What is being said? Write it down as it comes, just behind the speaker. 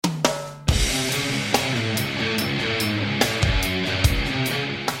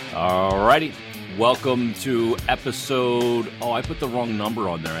righty. Welcome to episode... Oh, I put the wrong number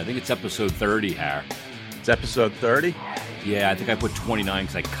on there. I think it's episode 30, Har. It's episode 30? Yeah, I think I put 29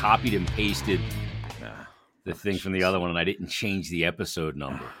 because I copied and pasted the thing from the other one, and I didn't change the episode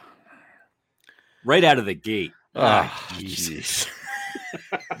number. Right out of the gate. Jeez.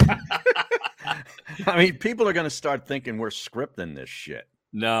 I mean, people are going to start thinking we're scripting this shit.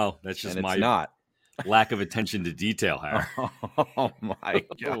 No, that's just and my it's not. lack of attention to detail, Har. Oh, my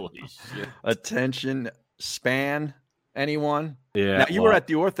God. Holy shit. Attention span, anyone? Yeah. Now, you were at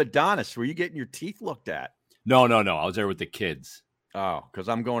the orthodontist. Were you getting your teeth looked at? No. I was there with the kids. Oh, because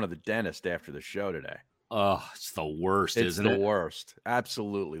I'm going to the dentist after the show today. Oh, it's the worst, isn't it? It's the worst.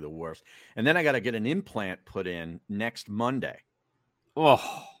 Absolutely the worst. And then I got to get an implant put in next Monday.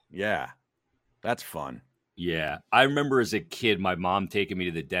 Oh. Yeah. That's fun. Yeah. I remember as a kid, my mom taking me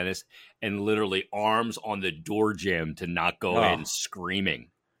to the dentist and literally arms on the door jamb to not go in screaming.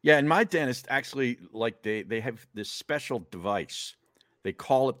 Yeah, and my dentist actually, like, they have this special device. They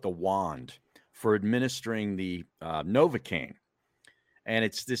call it the wand for administering the Novocaine. And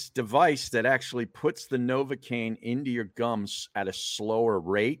it's this device that actually puts the Novocaine into your gums at a slower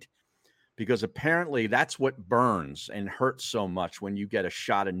rate, because apparently that's what burns and hurts so much when you get a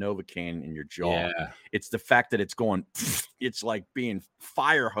shot of Novocaine in your jaw. Yeah. It's the fact that it's going, it's like being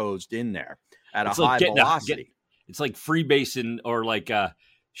fire hosed in there at It's a like high velocity. It's like freebasing or like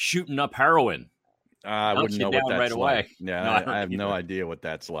shooting up heroin. I wouldn't know what that's right away. like. Yeah, I have no idea what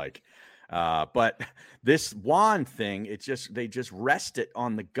that's like. But this wand thing, they just rest it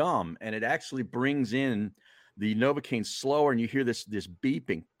on the gum, and it actually brings in the Novocaine slower, and you hear this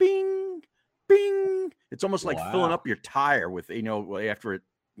beeping, bing, bing. It's almost like filling up your tire with, after it,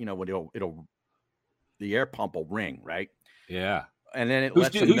 it'll the air pump will ring, right? Yeah. And then it who's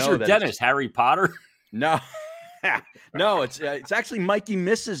lets you know your that dentist? Harry Potter? No, no, it's actually Mikey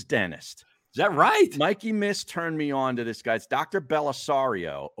Miss's dentist. Is that right? Mikey Miss turned me on to this guy. It's Dr.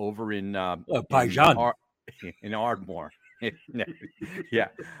 Belisario over in Ardmore. Yeah.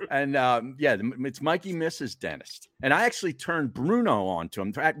 And it's Mikey Miss's dentist. And I actually turned Bruno on to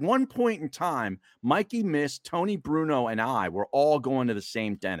him. At one point in time, Mikey Miss, Tony Bruno, and I were all going to the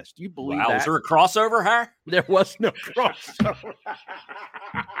same dentist. Do you believe that? Was there a crossover, Har? There was no crossover.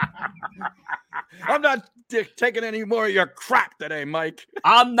 I'm not taking any more of your crap today, Mike.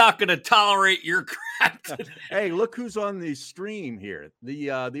 I'm not going to tolerate your crap today. Hey, look who's on the stream here.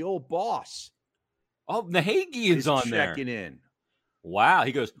 The old boss. Oh, Nahagi is on there. Checking in. Wow.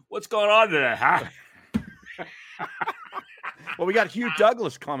 He goes, what's going on today, huh? Well, we got Hugh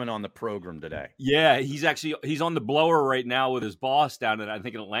Douglas coming on the program today. Yeah, he's on the blower right now with his boss down in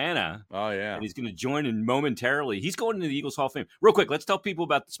Atlanta. Oh, yeah. And he's going to join in momentarily. He's going into the Eagles Hall of Fame. Real quick, let's tell people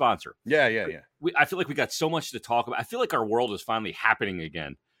about the sponsor. Yeah. I feel like we got so much to talk about. I feel like our world is finally happening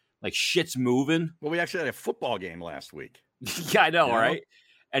again. Like shit's moving. Well, we actually had a football game last week. Yeah, I know, right?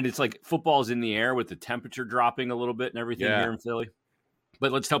 And it's like football's in the air with the temperature dropping a little bit and everything here in Philly.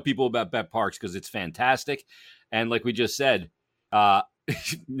 But let's tell people about Bet Parks because it's fantastic. And like we just said,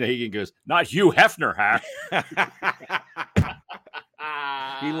 Nagin goes, not Hugh Hefner, huh?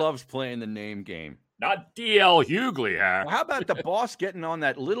 He loves playing the name game. Not D.L. Hughley, huh? Well, how about the boss getting on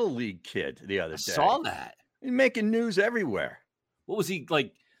that Little League kid the other day? I saw that. He's making news everywhere. What was he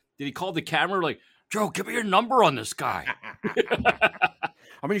like? Did he call the camera like, Joe, give me your number on this guy?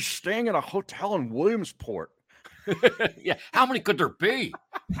 I mean, he's staying at a hotel in Williamsport. Yeah. How many could there be?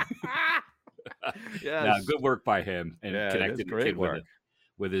 Yeah, good work by him and connecting the kid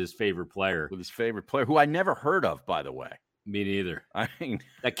with his favorite player. With his favorite player, who I never heard of, by the way. Me neither. I mean,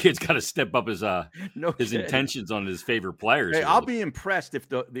 that kid's got to step up his intentions on his favorite players. Hey, I'll be impressed if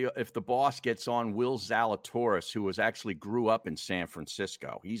the boss gets on Will Zalatoris, who grew up in San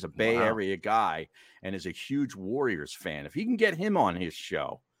Francisco. He's a Bay Area guy and is a huge Warriors fan. If he can get him on his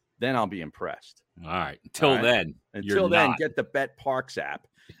show, then I'll be impressed. All right. Until then, get the Bet Parks app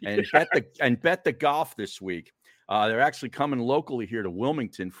and bet the golf this week. They're actually coming locally here to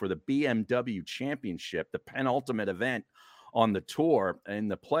Wilmington for the BMW Championship, the penultimate event on the tour in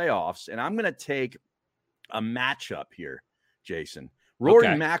the playoffs. And I'm going to take a matchup here, Jason. Rory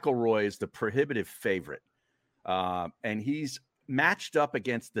McIlroy is the prohibitive favorite. And he's matched up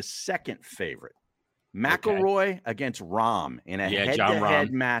against the second favorite. McIlroy against Rahm in a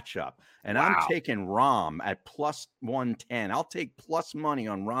head-to-head matchup. And I'm taking Rahm at plus 110. I'll take plus money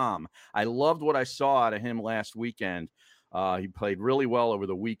on Rahm. I loved what I saw out of him last weekend. He played really well over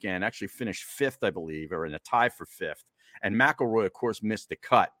the weekend, actually finished fifth, I believe, or in a tie for fifth. And McIlroy, of course, missed the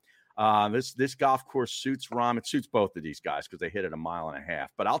cut. This golf course suits Rahm. It suits both of these guys because they hit it 1.5 miles.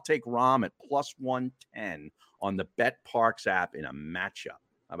 But I'll take Rahm at plus 110 on the Bet Parks app in a matchup.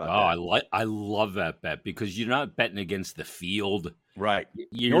 How about that? I love that bet because you're not betting against the field. Right.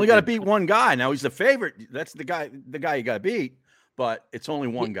 You only got to beat one guy. Now he's the favorite. That's the guy you got to beat, but it's only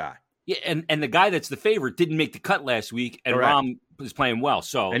one guy. Yeah, and the guy that's the favorite didn't make the cut last week, and Correct. Rahm was playing well.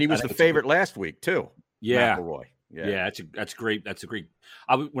 So and he was the favorite last week too. Yeah. McIlroy. Yeah, that's great. That's a great.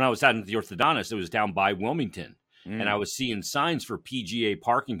 When I was out at the orthodontist, it was down by Wilmington, and I was seeing signs for PGA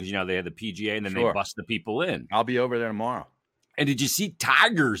parking because they had the PGA, and then they bust the people in. I'll be over there tomorrow. And did you see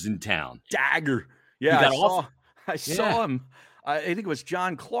Tigers in town? Tiger. Yeah, I saw him. I think it was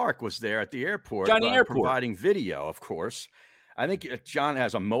John Clark was there at the airport. Providing video, of course. I think John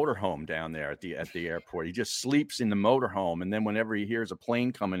has a motorhome down there at the airport. He just sleeps in the motorhome, and then whenever he hears a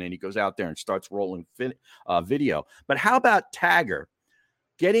plane coming in, he goes out there and starts rolling video. But how about Tiger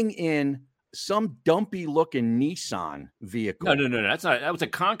getting in some dumpy-looking Nissan vehicle? No. That's not. That was a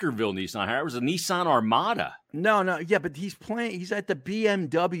Conquerville Nissan. It was a Nissan Armada. No. Yeah, but he's at the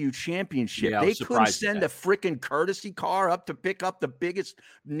BMW Championship. They couldn't send a freaking courtesy car up to pick up the biggest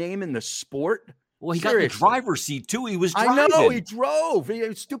name in the sport. Well, he got in the driver's seat, too. He was driving. I know, he drove. He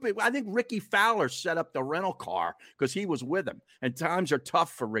was stupid. I think Ricky Fowler set up the rental car because he was with him. And times are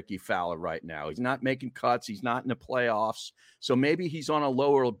tough for Ricky Fowler right now. He's not making cuts. He's not in the playoffs. So maybe he's on a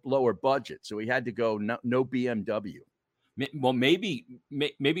lower budget. So he had to go no BMW. Well, maybe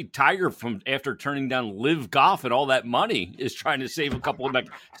Tiger, from after turning down Live Golf and all that money, is trying to save a couple of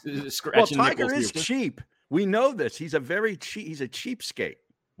scratching. Well, Tiger is cheap. We know this. He's a cheapskate.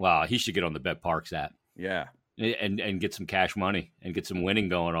 Wow, he should get on the Bet Parks app. Yeah. And get some cash money and get some winning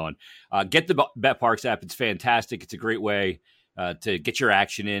going on. Get the Bet Parks app. It's fantastic. It's a great way to get your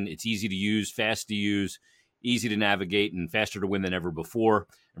action in. It's easy to use, fast to use, easy to navigate, and faster to win than ever before.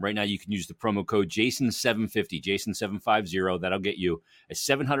 And right now you can use the promo code Jason750, Jason750. That'll get you a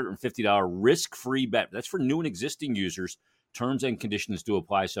 $750 risk-free bet. That's for new and existing users. Terms and conditions do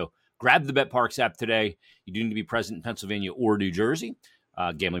apply. So grab the Bet Parks app today. You do need to be present in Pennsylvania or New Jersey.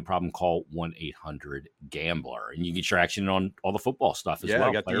 Gambling problem, call 1-800-GAMBLER. And you get your action on all the football stuff as well. Yeah,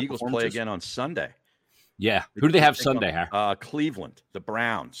 I got the Eagles play again on Sunday. Yeah. Who do they have Sunday, Har? Cleveland, the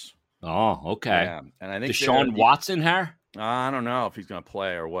Browns. Oh, okay. Yeah. And I think Deshaun Watson, Har? I don't know if he's going to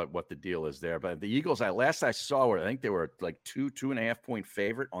play or what the deal is there. But the Eagles, last I saw, I think they were like 2.5 point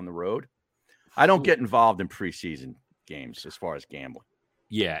favorite on the road. I don't get involved in preseason games as far as gambling.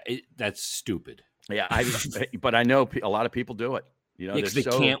 Yeah, that's stupid. Yeah, but I know a lot of people do it. Because they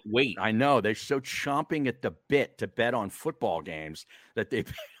can't wait. I know. They're so chomping at the bit to bet on football games that they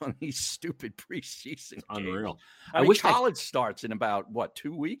bet on these stupid preseason games. Unreal. I wish college starts in about,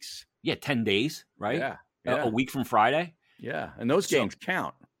 2 weeks? Yeah, 10 days, right? Yeah. A week from Friday. Yeah, and those games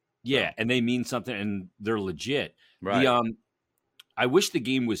count. Yeah, and they mean something, and they're legit. Right. I wish the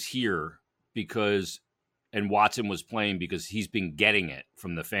game was here and Watson was playing because he's been getting it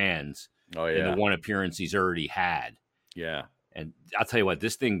from the fans in the one appearance he's already had. Yeah. And I'll tell you what,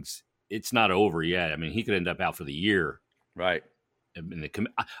 it's not over yet. I mean, he could end up out for the year. Right.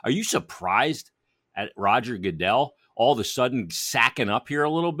 Are you surprised at Roger Goodell all of a sudden sacking up here a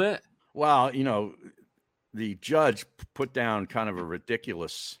little bit? Well, the judge put down kind of a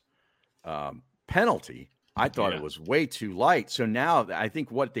ridiculous penalty. I thought it was way too light. So now I think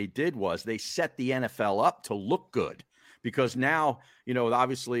what they did was they set the NFL up to look good. Because now,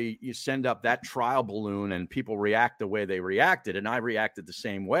 obviously you send up that trial balloon and people react the way they reacted. And I reacted the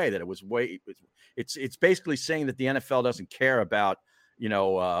same way, that it was it's basically saying that the NFL doesn't care about,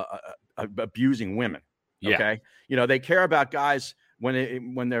 abusing women. Okay. Yeah. They care about guys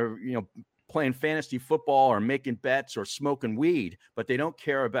when they're, playing fantasy football or making bets or smoking weed, but they don't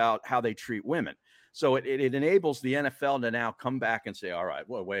care about how they treat women. So it enables the NFL to now come back and say, all right,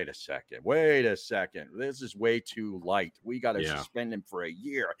 well, wait a second. This is way too light. We got to suspend him for a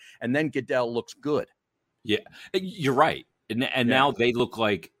year. And then Goodell looks good. Yeah, you're right. And now they look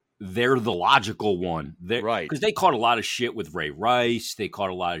like they're the logical one. Right. Because they caught a lot of shit with Ray Rice. They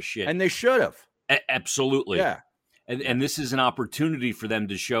caught a lot of shit. And they should have. Absolutely. Yeah. And this is an opportunity for them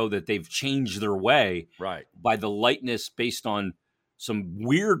to show that they've changed their way by the lightness based on some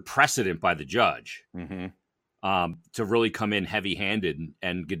weird precedent by the judge to really come in heavy-handed,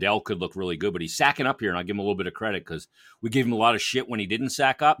 and Goodell could look really good. But he's sacking up here, and I'll give him a little bit of credit because we gave him a lot of shit when he didn't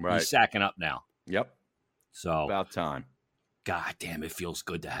sack up. Right. He's sacking up now. Yep. So about time. God damn, it feels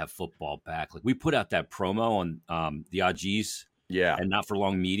good to have football back. Like we put out that promo on the OGs and Not For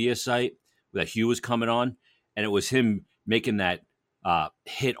Long media site that Hugh was coming on, and it was him making that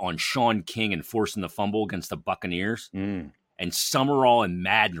hit on Sean King and forcing the fumble against the Buccaneers. And Summerall and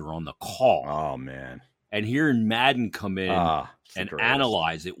Madden are on the call. Oh, man. And hearing Madden come in and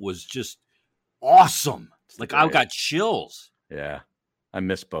analyze it was just awesome. Like, I got chills. Yeah. I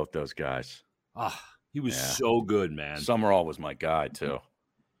miss both those guys. He was so good, man. Summerall was my guy too.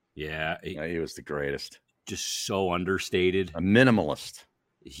 Yeah, he was the greatest. Just so understated. A minimalist.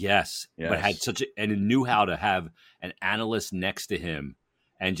 Yes, but had and knew how to have an analyst next to him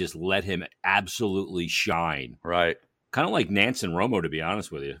and just let him absolutely shine. Right. Kind of like Nance and Romo, to be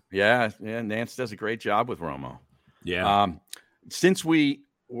honest with you. Yeah. Nance does a great job with Romo. Yeah. Since we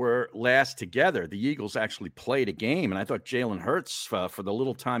were last together, the Eagles actually played a game, and I thought Jalen Hurts, for the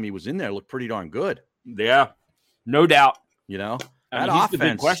little time he was in there, looked pretty darn good. Yeah, no doubt. That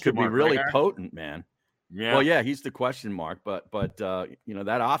offense could be really potent, man. Yeah. Well, yeah, he's the question mark, but that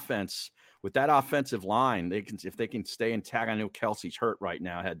offense with that offensive line, if they can stay intact. I know Kelsey's hurt right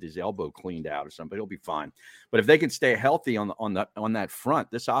now, had his elbow cleaned out or something, but he'll be fine. But if they can stay healthy on that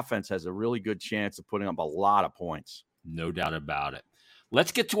front, this offense has a really good chance of putting up a lot of points. No doubt about it.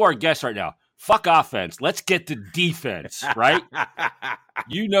 Let's get to our guest right now. Fuck offense. Let's get to defense, right?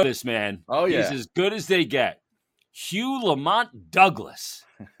 You know this, man. Oh, yeah. He's as good as they get. Hugh Lamont Douglas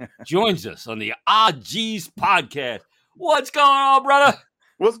joins us on the G's podcast. What's going on, brother?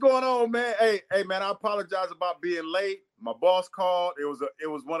 What's going on, man? Hey, man, I apologize about being late. My boss called. It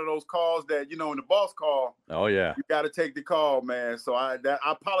was one of those calls that, in the boss call. Oh, yeah. You got to take the call, man. So I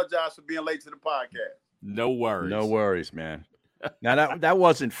apologize for being late to the podcast. No worries. No worries, man. Now that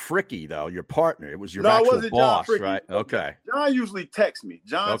wasn't Fricky though, your partner. It was your actual boss, right? Okay. John usually texts me.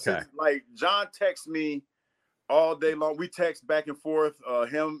 John texts me all day long. We text back and forth.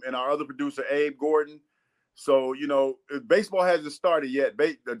 Him and our other producer Abe Gordon. So baseball hasn't started yet.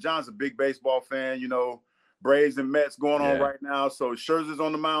 John's a big baseball fan. Braves and Mets going on right now. So Scherzer's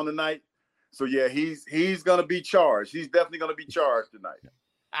on the mound tonight. So yeah, he's gonna be charged. He's definitely gonna be charged tonight.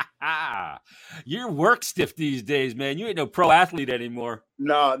 You're work stiff these days, man. You ain't no pro athlete anymore.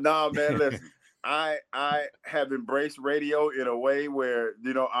 No, man. Listen, I have embraced radio in a way where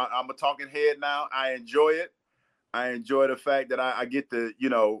I'm a talking head now. I enjoy it. I enjoy the fact that I get to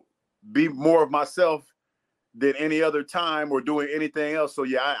be more of myself than any other time or doing anything else. So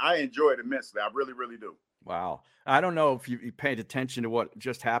yeah, I enjoy it immensely. I really, really do. Wow. I don't know if you paid attention to what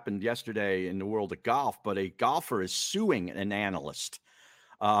just happened yesterday in the world of golf, but a golfer is suing an analyst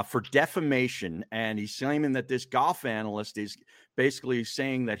for defamation, and he's claiming that this golf analyst is basically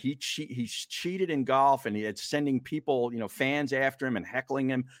saying that he's cheated in golf, and it's sending people, fans after him and heckling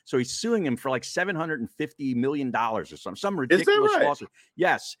him. So he's suing him for like $750 million or some ridiculous lawsuit.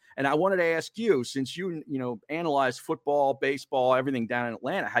 Yes, and I wanted to ask you, since you analyze football, baseball, everything down in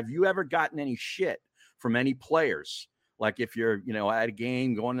Atlanta, have you ever gotten any shit from any players? Like if you're at a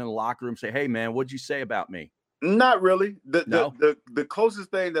game, going in the locker room, say, "Hey man, what'd you say about me?" Not really. The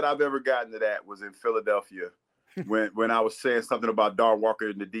closest thing that I've ever gotten to that was in Philadelphia when I was saying something about Darwin Walker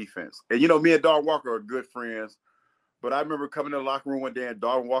in the defense. And me and Darwin Walker are good friends. But I remember coming in the locker room one day and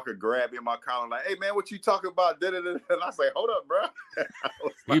Darwin Walker grabbed me in my collar like, "Hey man, what you talking about?" And I was like, "Hold up, bro."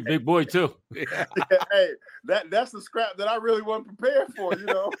 He's a big boy too. Yeah, hey, that's the scrap that I really wasn't prepared for,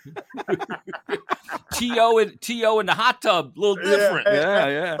 T.O. in the hot tub, a little different.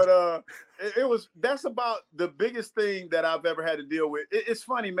 Yeah. But that's about the biggest thing that I've ever had to deal with. It's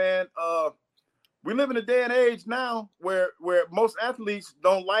funny, man. We live in a day and age now where most athletes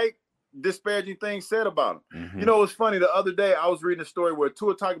don't like disparaging things said about them. Mm-hmm. It's funny. The other day I was reading a story where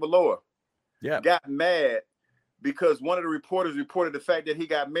Tua Tagovailoa got mad because one of the reporters reported the fact that he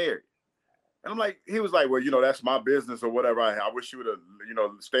got married. And he was like, "Well, that's my business or whatever. I wish you would have,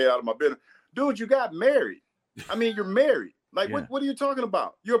 stayed out of my business." Dude, you got married. I mean, you're married. What are you talking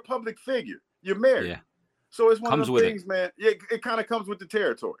about? You're a public figure. You're married. Yeah. So it's one of those things, man. Yeah, it kind of comes with the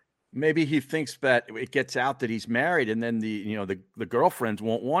territory. Maybe he thinks that it gets out that he's married, and then the girlfriends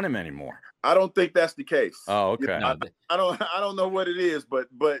won't want him anymore. I don't think that's the case. Oh, okay. I don't know what it is, but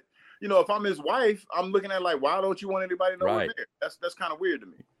if I'm his wife, I'm looking at why don't you want anybody to know we're married? That's kind of weird to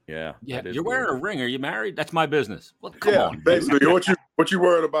me. Yeah. You're wearing a ring. Are you married? That's my business. Well, come on. Basically, what you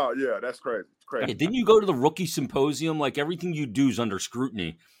worried about? Yeah, that's crazy. It's crazy. Yeah, didn't you go to the rookie symposium? Everything you do is under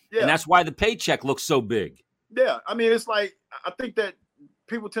scrutiny, and that's why the paycheck looks so big. Yeah, I mean, it's I think that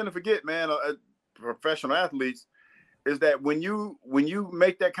people tend to forget, man. Professional athletes is that when you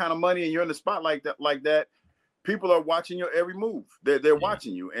make that kind of money and you're in the spotlight like that, people are watching your every move. They're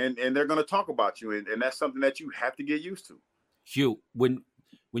watching you, and they're going to talk about you, and that's something that you have to get used to. Hugh, when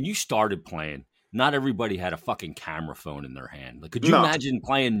you started playing, not everybody had a fucking camera phone in their hand. Could you imagine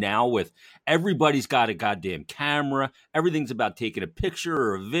playing now with everybody's got a goddamn camera? Everything's about taking a picture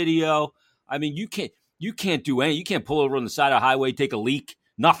or a video. I mean, you can't do anything. You can't pull over on the side of the highway, take a leak,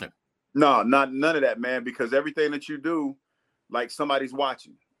 nothing. No, none of that, man, because everything that you do, somebody's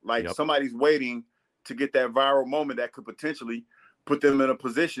watching, somebody's waiting to get that viral moment that could potentially put them in a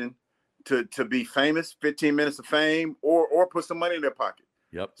position to be famous, 15 minutes of fame, or put some money in their pocket.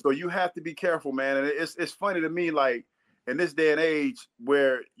 Yep. So you have to be careful, man. And it's funny to me, like in this day and age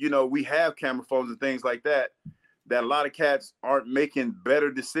where, you know, we have camera phones and things like that a lot of cats aren't making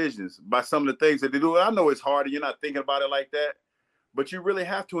better decisions by some of the things that they do. I know it's hard and you're not thinking about it like that, but you really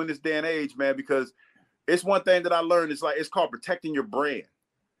have to in this day and age, man, because it's one thing that I learned. It's called protecting your brand.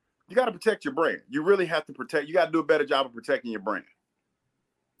 You got to protect your brand. You really have to protect. You got to do a better job of protecting your brand.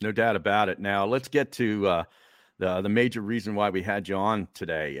 No doubt about it. Now let's get to the major reason why we had you on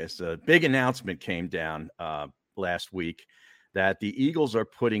today. Is a big announcement came down last week that the Eagles are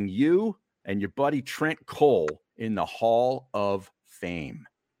putting you and your buddy Trent Cole in the Hall of Fame.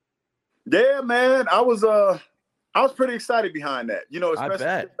 Yeah, man. I was pretty excited behind that. You know,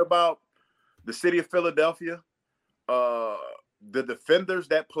 especially about the city of Philadelphia, the defenders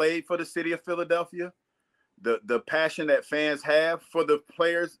that played for the city of Philadelphia, the passion that fans have for the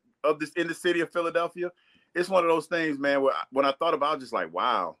players in the city of Philadelphia. It's one of those things, man, where when I thought about it, I was just like,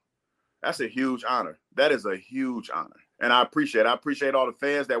 wow, that's a huge honor. That is a huge honor. And I appreciate all the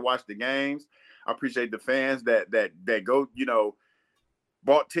fans that watch the games. I appreciate the fans that go, you know,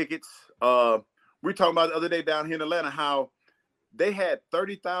 bought tickets. We were talking about the other day down here in Atlanta how they had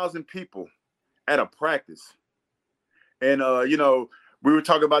 30,000 people at a practice. And, you know, we were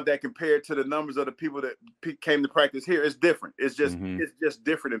talking about that compared to the numbers of the people that came to practice here. It's different. It's just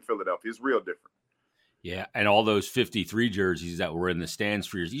different in Philadelphia. It's real different. Yeah, and all those 53 jerseys that were in the stands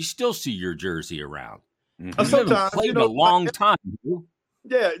for years, you still see your jersey around. Mm-hmm. Sometimes, played a long time.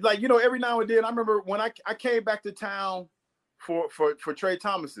 Yeah, like, you know, every now and then, I remember when I came back to town for Trey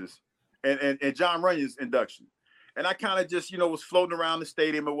Thomas's and John Runyon's induction. And I kind of just, you know, was floating around the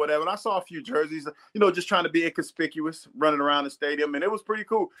stadium or whatever. And I saw a few jerseys, you know, just trying to be inconspicuous, running around the stadium. And it was pretty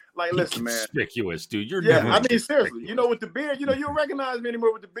cool. Like, listen, man. Conspicuous, dude. You're I mean, seriously, you know, with the beard, you know, you don't recognize me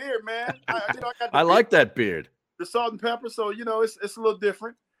anymore with the beard, man. I like that beard. The salt and pepper. So, you know, it's a little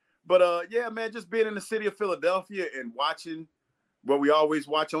different. But, yeah, man, just being in the city of Philadelphia and watching what we always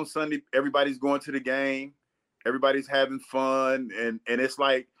watch on Sunday. Everybody's going to the game. Everybody's having fun. And it's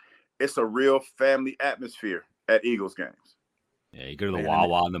like it's a real family atmosphere at Eagles games. Yeah, you go to the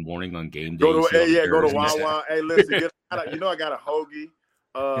Wawa in the morning on game day. Go to Wawa. Hey, listen, you know I got a hoagie.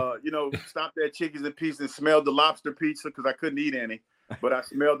 You know, stopped at Chickies and Peace and smelled the lobster pizza because I couldn't eat any. But I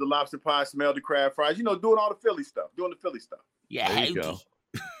smelled the lobster pie, smelled the crab fries. You know, doing all the Philly stuff. Yeah, there you go.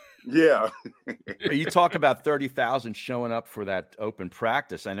 Yeah. You talk about 30,000 showing up for that open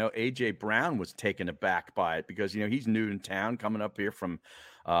practice. I know A.J. Brown was taken aback by it because, you know, he's new in town coming up here from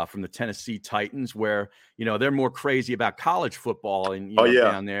the Tennessee Titans, where, you know, they're more crazy about college football and, you know,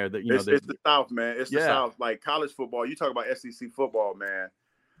 down there. That, you know, it's the South, man. It's the South. Like college football, you talk about SEC football, man.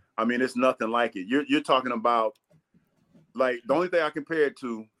 I mean, it's nothing like it. You're talking about, like, the only thing I compare it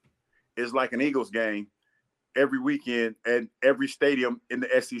to is like an Eagles game every weekend and every stadium in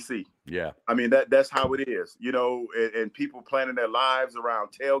the SEC. Yeah. I mean, that's how it is, you know, and people planning their lives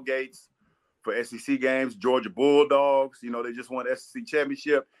around tailgates for SEC games. Georgia Bulldogs, you know, they just won the SEC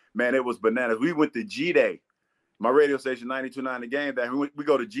championship. Man, it was bananas. We went to G-Day, my radio station, 92.9 The Game. That we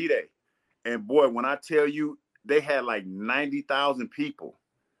go to G-Day. And, boy, when I tell you they had like 90,000 people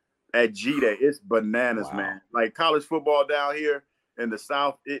at G-Day, it's bananas, wow. Man. Like college football down here in the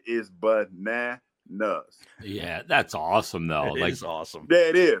South, it is bananas. Yeah, that's awesome, though. It is awesome. Yeah,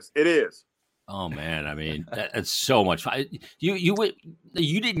 it is. Oh man, I mean, that's so much fun. You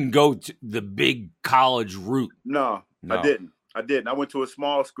didn't go to the big college route. No. I didn't. I went to a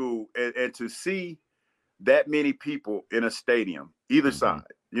small school, and to see that many people in a stadium, either side,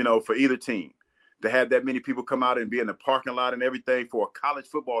 you know, for either team, to have that many people come out and be in the parking lot and everything for a college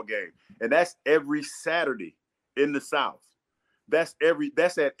football game, and that's every Saturday in the South. That's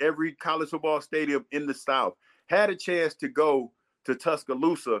at every college football stadium in the South. Had a chance to go to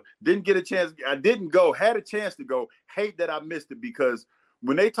Tuscaloosa. Didn't get a chance. I didn't go. Had a chance to go. Hate that I missed it, because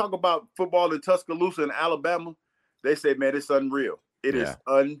when they talk about football in Tuscaloosa and Alabama, they say, man, it's unreal. It is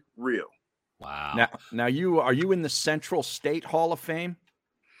unreal. Wow. Now are you in the Central State Hall of Fame?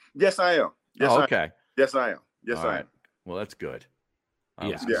 Yes, I am. Yes, okay. Yes, I am. Yes, All I right. am. Well, that's good.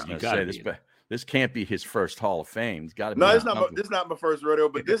 You got to say this. This can't be his first Hall of Fame. It's got to be. No, it's not my first rodeo,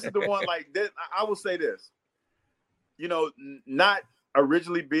 but this is the one. Like this, I will say this. You know, not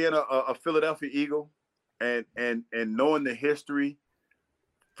originally being a Philadelphia Eagle, and knowing the history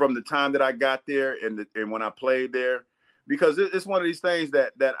from the time that I got there and when I played there, because it's one of these things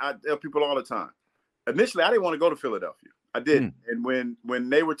that I tell people all the time. Initially, I didn't want to go to Philadelphia. I didn't, and when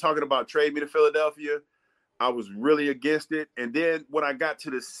they were talking about trade me to Philadelphia, I was really against it. And then when I got to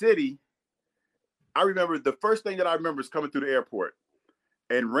the city, I remember the first thing that I remember is coming through the airport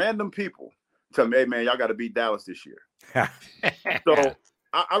and random people tell me, hey, man, y'all got to beat Dallas this year. So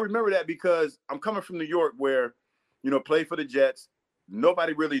I remember that because I'm coming from New York where, played for the Jets.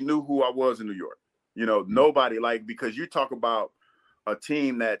 Nobody really knew who I was in New York. Nobody, because you talk about a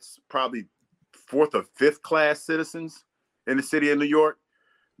team that's probably 4th or 5th class citizens in the city of New York,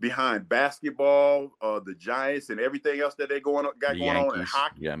 behind basketball, the Giants, and everything else that they going on in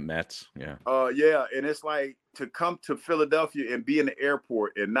hockey. Yeah, Mets. Yeah. Yeah, and it's like to come to Philadelphia and be in the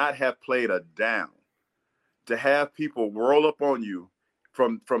airport and not have played a down, to have people roll up on you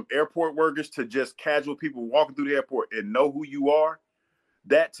from airport workers to just casual people walking through the airport and know who you are.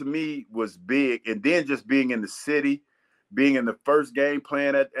 That to me was big. And then just being in the city, being in the first game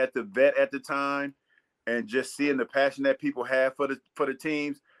playing at the Vet at the time, and just seeing the passion that people have for the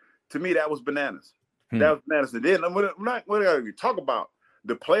teams, to me, that was bananas. That was bananas. And then when we talk about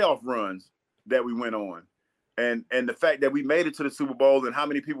the playoff runs that we went on, and the fact that we made it to the Super Bowl, and how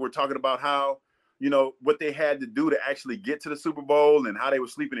many people were talking about how, what they had to do to actually get to the Super Bowl, and how they were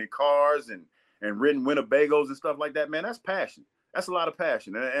sleeping in cars and renting Winnebagos and stuff like that. Man, that's passion. That's a lot of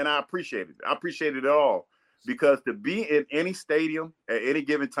passion, and I appreciate it. I appreciate it all, because to be in any stadium at any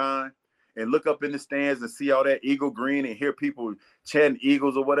given time and look up in the stands and see all that Eagle green and hear people chanting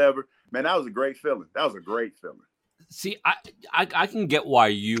Eagles or whatever, man, that was a great feeling. That was a great feeling. See, I can get why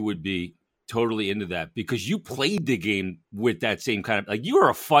you would be totally into that, because you played the game with that same kind of, you were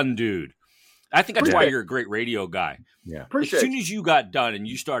a fun dude. I think that's why you're a great radio guy. Yeah. As soon as you got done and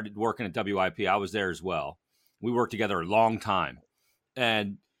you started working at WIP, I was there as well. We worked together a long time.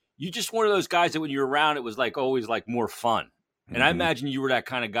 And you just one of those guys that when you're around, it was always more fun. And I imagine you were that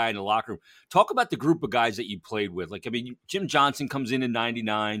kind of guy in the locker room. Talk about the group of guys that you played with. Jim Johnson comes in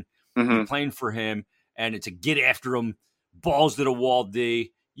 99. You're playing for him, and it's a get after him, balls to the wall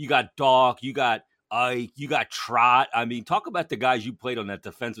D. You got Doc, you got Ike, you got Trot. I mean, talk about the guys you played on that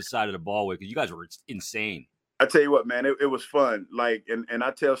defensive side of the ball with, because you guys were insane. I tell you what, man, it was fun. And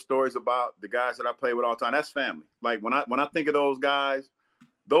I tell stories about the guys that I play with all the time. That's family. When I think of those guys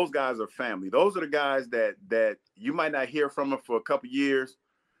are family. Those are the guys that you might not hear from them for a couple years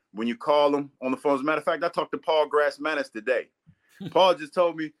when you call them on the phone. As a matter of fact, I talked to Paul Grassmanis today. Paul just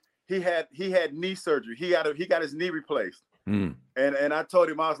told me he had knee surgery. He got his knee replaced. And I told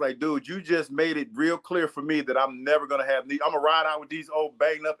him, I was like, dude, you just made it real clear for me that I'm never gonna have knee. I'm gonna ride out with these old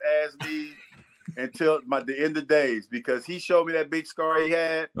banged up ass knees until the end of days, because he showed me that big scar he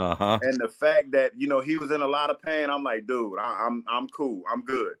had, and the fact that he was in a lot of pain. I'm like, dude, I'm cool, I'm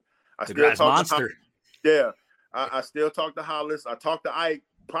good. I still talk to I still talk to Hollis. I talk to Ike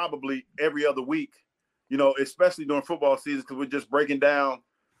probably every other week, especially during football season, because we're just breaking down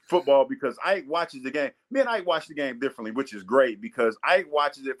football, because Ike watches the game. Me and Ike watch the game differently, which is great, because Ike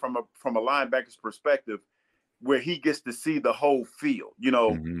watches it from a linebacker's perspective, where he gets to see the whole field,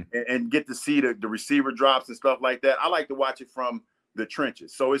 and get to see the receiver drops and stuff like that. I like to watch it from the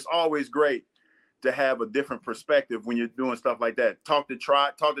trenches. So it's always great to have a different perspective when you're doing stuff like that. Talk to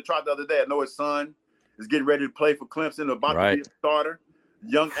Trot the other day. I know his son is getting ready to play for Clemson, about to be a starter.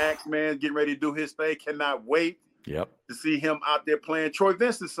 Young Axeman getting ready to do his thing. Cannot wait to see him out there playing. Troy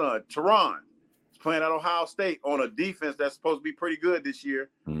Vincent's son, Teron, is playing at Ohio State on a defense that's supposed to be pretty good this year.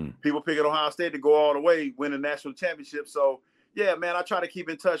 People picking Ohio State to go all the way, win a national championship. So, yeah, man, I try to keep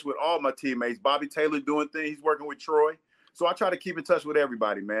in touch with all my teammates. Bobby Taylor doing things. He's working with Troy. So I try to keep in touch with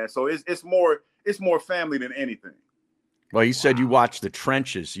everybody, man. So it's more family than anything. Well, you said you watch the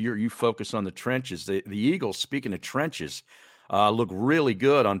trenches. You focus on the trenches. The Eagles, speaking of trenches, look really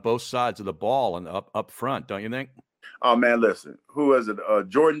good on both sides of the ball and up front, don't you think? Oh, man, listen. Who is it?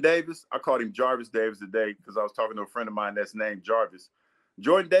 Jordan Davis. I called him Jarvis Davis today because I was talking to a friend of mine that's named Jarvis.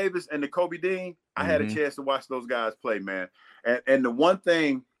 Jordan Davis and the Kobe Dean, I had a chance to watch those guys play, man. And the one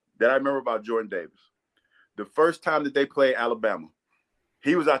thing that I remember about Jordan Davis, the first time that they played Alabama,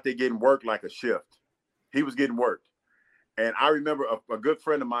 he was out there getting worked like a shift. He was getting worked. And I remember a good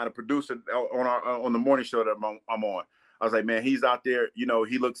friend of mine, a producer on the morning show that I'm on. I was like, man, he's out there. He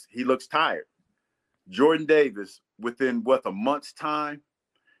looks tired. Jordan Davis, within a month's time,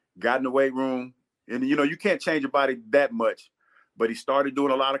 got in the weight room. And, you can't change your body that much. But he started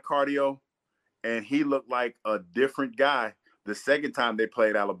doing a lot of cardio. And he looked like a different guy the second time they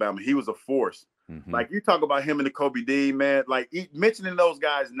played Alabama. He was a force. You talk about him and the Kobe Dean, man. Mentioning those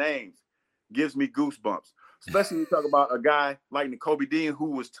guys' names gives me goosebumps. Especially when you talk about a guy like the Kobe Dean,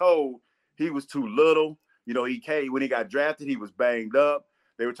 who was told he was too little. When he got drafted, he was banged up.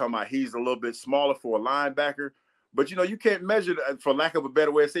 They were talking about he's a little bit smaller for a linebacker. But, you can't measure, for lack of a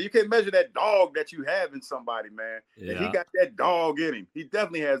better way to say, you can't measure that dog that you have in somebody, man. Yeah. And he got that dog in him. He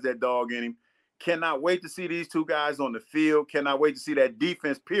definitely has that dog in him. Cannot wait to see these two guys on the field. Cannot wait to see that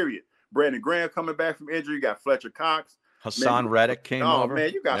defense, period. Brandon Graham coming back from injury. You got Fletcher Cox. Hassan Reddick came over. Oh,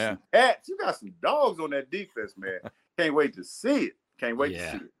 man, you got some cats. You got some dogs on that defense, man. Can't wait to see it. Can't wait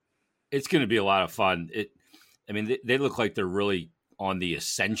to see it. It's going to be a lot of fun. They look like they're really on the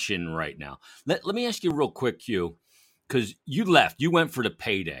ascension right now. Let me ask you real quick, Q, because you left. You went for the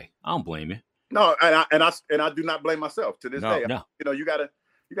payday. I don't blame you. No, and I do not blame myself to this day. No. You gotta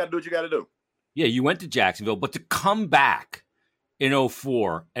do what you gotta do. Yeah, you went to Jacksonville, but to come back in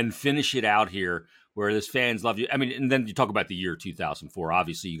 2004 and finish it out here where this fans love you. I mean, and then you talk about the year 2004.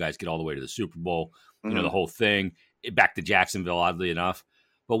 Obviously, you guys get all the way to the Super Bowl, the whole thing, back to Jacksonville, oddly enough.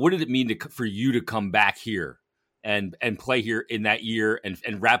 But what did it mean for you to come back here and play here in that year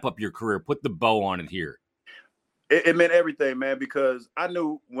and wrap up your career, put the bow on it here? It meant everything, man, because I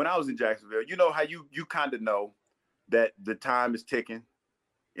knew when I was in Jacksonville, you know how you kind of know that the time is ticking.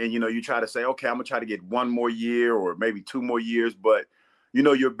 And, you try to say, okay, I'm going to try to get one more year or maybe 2 more years. But,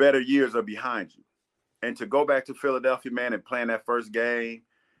 your better years are behind you. And to go back to Philadelphia, man, and playing that first game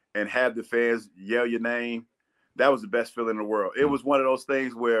and have the fans yell your name, that was the best feeling in the world. It was one of those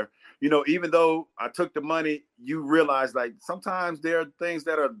things where, even though I took the money, you realize, like, sometimes there are things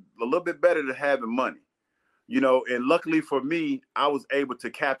that are a little bit better than having money. And luckily for me, I was able to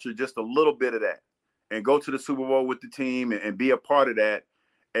capture just a little bit of that and go to the Super Bowl with the team and be a part of that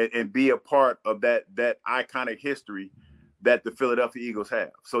and be a part of that iconic history that the Philadelphia Eagles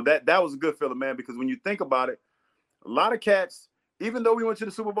have. So that was a good feeling, man, because when you think about it, a lot of cats, even though we went to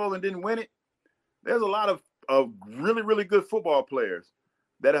the Super Bowl and didn't win it, there's a lot of really, really good football players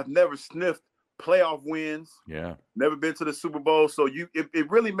that have never sniffed playoff wins. Yeah. Never been to the Super Bowl. So it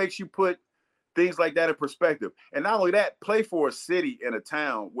really makes you put things like that in perspective. And not only that, play for a city and a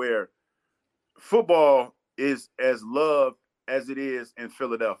town where football is as loved as it is in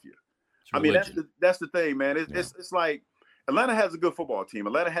Philadelphia. I mean, that's the thing, man. It's like Atlanta has a good football team.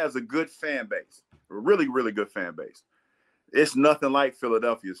 Atlanta has a good fan base, a really, really good fan base. It's nothing like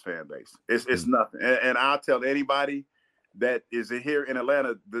Philadelphia's fan base. It's nothing. And I'll tell anybody that is here in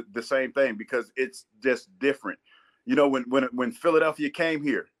Atlanta the same thing, because it's just different. When Philadelphia came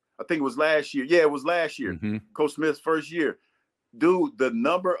here, I think it was last year. Yeah, it was last year. Coach Smith's first year. Dude, the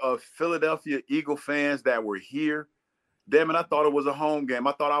number of Philadelphia Eagle fans that were here, damn it, I thought it was a home game.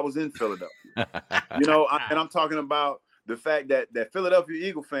 I thought I was in Philadelphia. And I'm talking about the fact that Philadelphia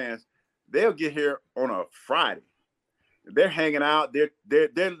Eagle fans, they'll get here on a Friday. They're hanging out. They're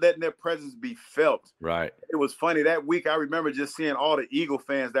letting their presence be felt. Right. It was funny that week. I remember just seeing all the Eagle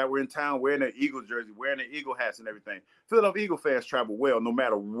fans that were in town wearing their Eagle jersey, wearing their Eagle hats and everything. Philadelphia Eagle fans travel well, no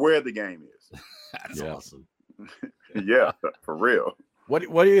matter where the game is. That's awesome. Yeah, for real. What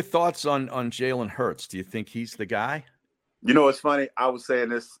are your thoughts on Jalen Hurts? Do you think he's the guy? It's funny. I was saying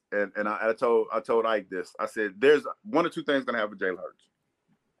this, and I told Ike this. I said, there's one or two things going to happen with Jalen Hurts.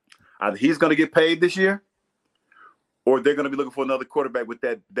 Either he's going to get paid this year, or they're going to be looking for another quarterback with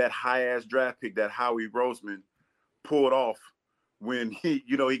that high-ass draft pick that Howie Roseman pulled off when he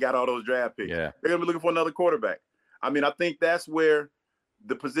got all those draft picks. Yeah. They're going to be looking for another quarterback. I mean, I think that's where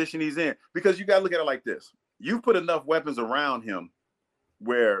the position he's in, because you got to look at it like this. You've put enough weapons around him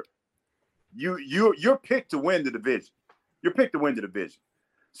where you're picked to win the division. You're picked to win the division.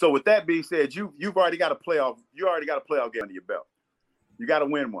 So with that being said, you've already got a playoff. You already got a playoff game under your belt. You got to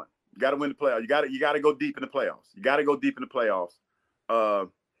win one. You got to win the playoffs. You got to go deep in the playoffs. You got to go deep in the playoffs.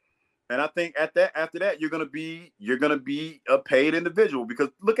 And I think after that, you're gonna be a paid individual, because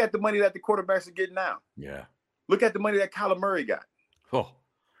look at the money that the quarterbacks are getting now. Yeah. Look at the money that Kyler Murray got. Oh.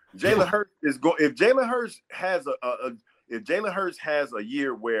 Jalen Hurts is going. If Jalen Hurts has a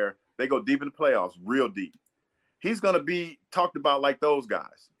year where they go deep in the playoffs, real deep, he's going to be talked about like those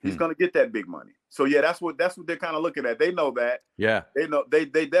guys. He's going to get that big money. So yeah, that's what they're kind of looking at. They know that. Yeah, they know. They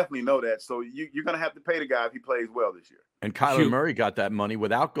definitely know that. So you're going to have to pay the guy if he plays well this year. And Kyler Murray got that money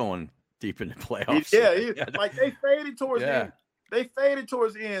without going deep in the playoffs. Like they faded towards the end. They faded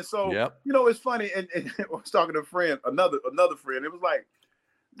towards the end. So it's funny. And I was talking to a friend, another friend. It was like,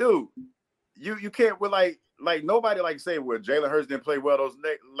 dude, you can't. We're like nobody like say, well, Jalen Hurts didn't play well those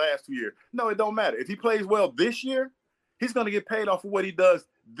last 2 years. No, it don't matter. If he plays well this year, he's going to get paid off for what he does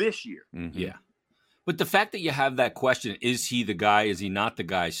this year. Mm-hmm. Yeah. But the fact that you have that question, is he the guy? Is he not the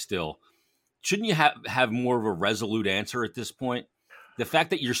guy still? Shouldn't you have more of a resolute answer at this point? The fact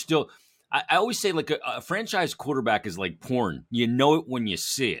that you're still – I always say like a franchise quarterback is like porn. You know it when you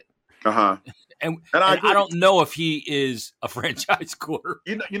see it. Uh-huh. And I don't know if he is a franchise quarterback.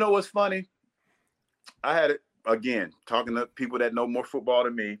 You know what's funny? I had it, again, talking to people that know more football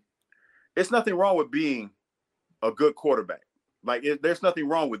than me. It's nothing wrong with being a good quarterback. Like, there's nothing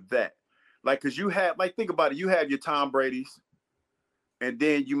wrong with that. Like, because you have, like, think about it. You have your Tom Brady's, and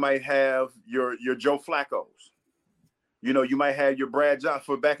then you might have your Joe Flacco's. You know, you might have your Brad Johnson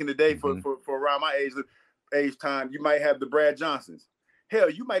for back in the day for around my age time. You might have the Brad Johnsons. Hell,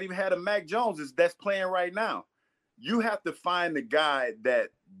 you might even have the Mac Joneses that's playing right now. You have to find the guy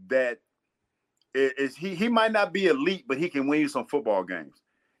that is he might not be elite, but he can win you some football games,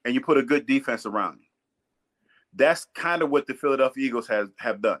 and you put a good defense around him. That's kind of what the Philadelphia Eagles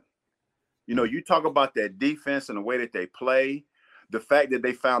have done. You know, you talk about that defense and the way that they play, the fact that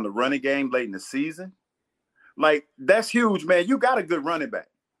they found the running game late in the season. Like, that's huge, man. You got a good running back.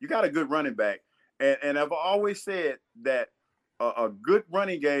 And I've always said that a good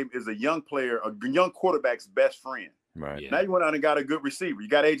running game is a young quarterback's best friend. Right. Yeah. Now you went out and got a good receiver. You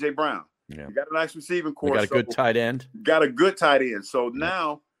got A.J. Brown. Yeah. You got a nice receiving core. You got a good tight end. Got a good tight end. So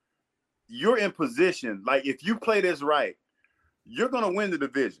now you're in position. Like, if you play this right, you're going to win the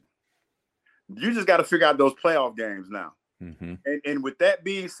division. You just got to figure out those playoff games now. Mm-hmm. And with that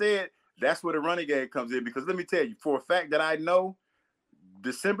being said, that's where the running game comes in. Because let me tell you, for a fact that I know,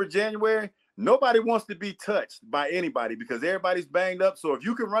 December, January, nobody wants to be touched by anybody because everybody's banged up. So if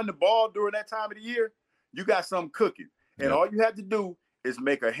you can run the ball during that time of the year, you got something cooking. And all you have to do is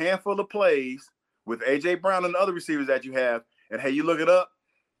make a handful of plays with A.J. Brown and the other receivers that you have. And, hey, you look it up,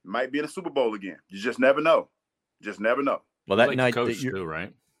 you might be in a Super Bowl again. You just never know. Well, that night coach too,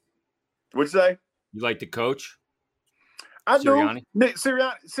 right? What'd you say? You like to coach? I Sirianni? Do.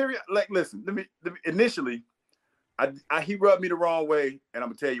 Sirianni, like, listen, let me initially, he rubbed me the wrong way, and I'm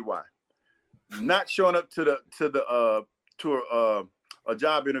gonna tell you why. Not showing up to a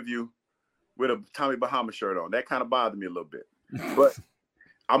job interview with a Tommy Bahama shirt on, that kind of bothered me a little bit. But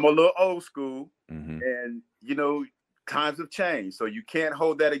I'm a little old school, and you know, times have changed, so you can't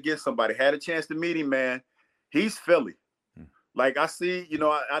hold that against somebody. Had a chance to meet him, man. He's Philly. Like, I see, you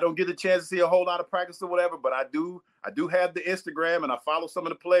know, I don't get a chance to see a whole lot of practice or whatever, but I do have the Instagram, and I follow some of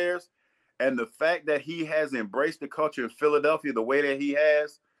the players. And the fact that he has embraced the culture in Philadelphia the way that he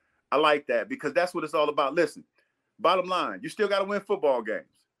has, I like that, because that's what it's all about. Listen, bottom line, you still got to win football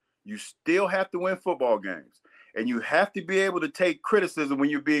games. You still have to win football games. And you have to be able to take criticism when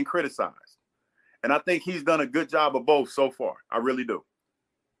you're being criticized. And I think he's done a good job of both so far. I really do.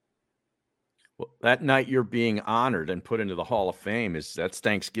 Well, that night you're being honored and put into the Hall of Fame that's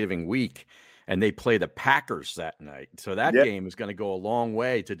Thanksgiving week, and they play the Packers that night. So that game is going to go a long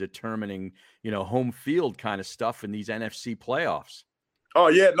way to determining, you know, home field kind of stuff in these NFC playoffs. Oh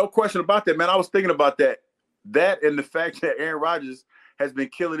yeah, no question about that, man. I was thinking about that. That and the fact that Aaron Rodgers has been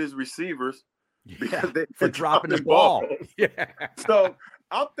killing his receivers because for dropping the ball. Yeah. So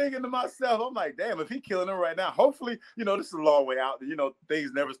I'm thinking to myself, I'm like, damn, if he's killing them right now, hopefully, you know, this is a long way out. You know,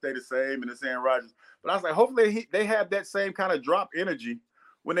 things never stay the same, and it's Aaron Rodgers. But I was like, hopefully they have that same kind of drop energy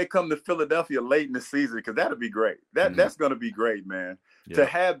when they come to Philadelphia late in the season, because that'll be great. That's going to be great, man. Yeah. To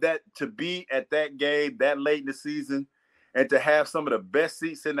have that, to be at that game that late in the season, and to have some of the best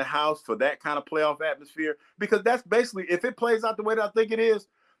seats in the house for that kind of playoff atmosphere, because that's basically, if it plays out the way that I think it is,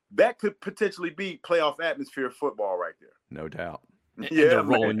 that could potentially be playoff atmosphere football right there. No doubt. And they're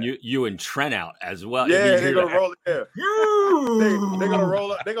rolling you and Trent out as well. Yeah, they're gonna roll. Yeah, they're gonna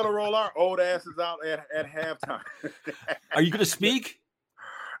roll. They're gonna roll our old asses out at halftime. Are you gonna speak?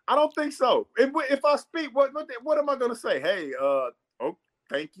 I don't think so. If I speak, what am I gonna say? Hey,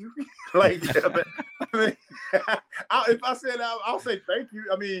 thank you. Like, I mean, if I said I'll say thank you.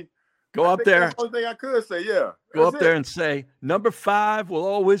 I mean, go up there. That's the only thing I could say. Yeah, go up there and say, "Number 5 will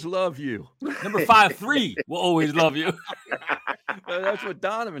always love you." Number 5-3 will always love you. That's what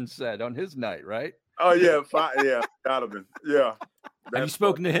Donovan said on his night, right? Oh yeah, Donovan. Yeah. Have you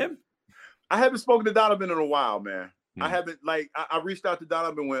spoken to him? I haven't spoken to Donovan in a while, man. I haven't. Like, I reached out to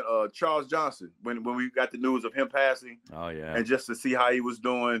Donovan when Charles Johnson, when we got the news of him passing. Oh yeah. And just to see how he was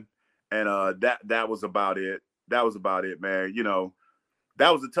doing, and that was about it. That was about it, man. You know,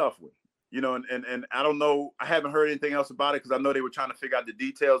 that was a tough one. You know, and I don't know. I haven't heard anything else about it because I know they were trying to figure out the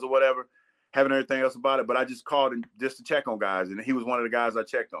details or whatever. Haven't heard anything else about it, but I just called him just to check on guys, and he was one of the guys I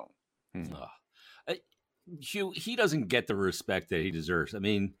checked on. Hugh, he doesn't get the respect that he deserves. I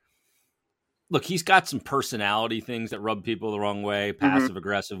mean, look, he's got some personality things that rub people the wrong way, passive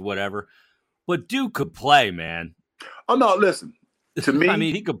aggressive, whatever. But Duke could play, man. Oh no, listen. To me, I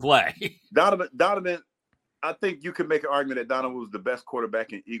mean, he could play. Donovan. I think you can make an argument that Donovan was the best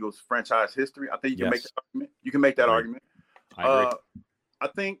quarterback in Eagles franchise history. I think you can make that argument. You can make that argument. I agree. I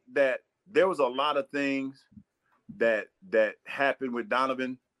think that there was a lot of things that happened with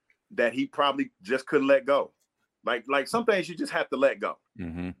Donovan that he probably just couldn't let go. Like some things you just have to let go,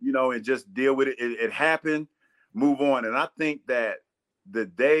 you know, and just deal with it. It happened, move on. And I think that the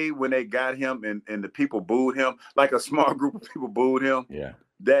day when they got him and the people booed him, like a small group of people booed him,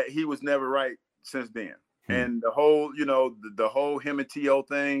 that he was never right since then. And the whole, the whole him and T.O.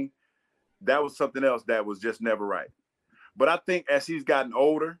 thing, that was something else that was just never right. But I think as he's gotten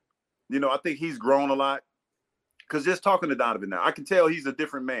older, I think he's grown a lot. Because just talking to Donovan now, I can tell he's a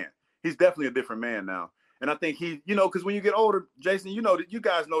different man. He's definitely a different man now. And I think he, because when you get older, Jason, you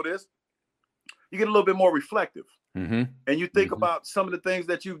guys know this, you get a little bit more reflective. And you think about some of the things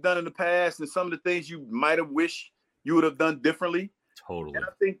that you've done in the past and some of the things you might have wished you would have done differently. Totally. And I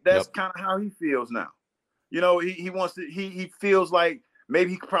think that's kind of how he feels now. He wants to, he feels like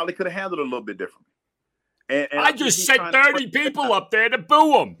maybe he probably could have handled it a little bit differently. And I just sent 30 people up there to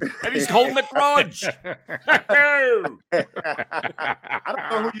boo him, and he's holding a grudge. I don't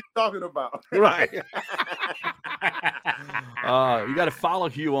know who you're talking about. Right. You got to follow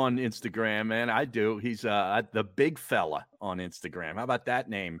Hugh on Instagram, man. I do. He's the big fella on Instagram. How about that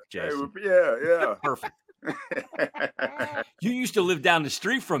name, Jason? Yeah. Perfect. You used to live down the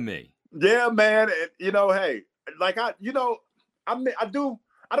street from me. Yeah, man. And, hey, like I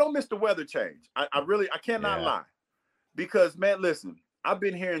don't miss the weather change. I cannot lie. Because, man, listen, I've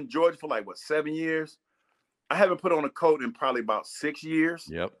been here in Georgia for 7 years. I haven't put on a coat in probably about 6 years.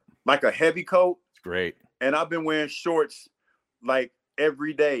 Yep. Like a heavy coat. It's great. And I've been wearing shorts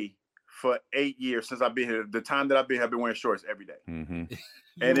every day for 8 years since I've been here. The time that I've been here, I've been wearing shorts every day. And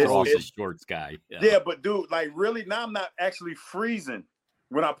it's also a shorts guy. Yeah, but dude, really now I'm not actually freezing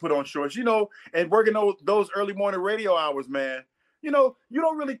when I put on shorts, and working those early morning radio hours, man. You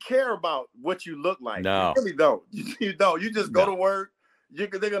don't really care about what you look like. No. You really don't. You don't. You just go to work. They're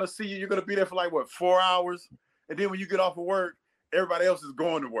going to see you. You're going to be there for 4 hours. And then when you get off of work, everybody else is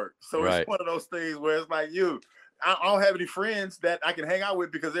going to work. So It's one of those things where it's like I don't have any friends that I can hang out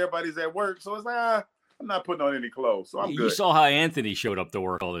with because everybody's at work. So it's like, I'm not putting on any clothes. So I'm good. You saw how Anthony showed up to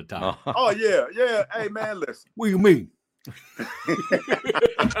work all the time. Oh, yeah. Yeah. Hey, man, listen. What do you mean?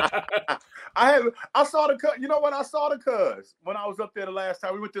 I saw the cuz. You know what? I saw the cuz when I was up there the last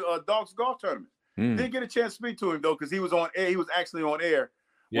time. We went to Dogs golf tournament. Didn't get a chance to speak to him though, because he was on air. He was actually on air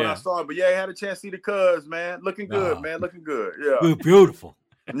when I saw him. But I had a chance to see the cuz, man. Looking good, man. Looking good. Yeah. You're beautiful.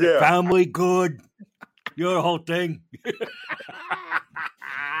 Yeah. Family good. You're the whole thing.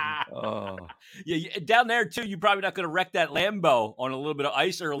 Yeah, down there too. You're probably not going to wreck that Lambo on a little bit of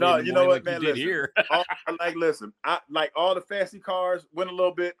ice early. No, you know what, man? You did here. Listen. I like all the fancy cars. Went a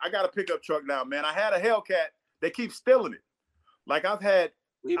little bit. I got a pickup truck now, man. I had a Hellcat. They keep stealing it. Like I've had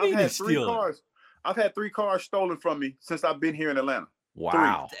 3 cars. I've had 3 cars stolen from me since I've been here in Atlanta.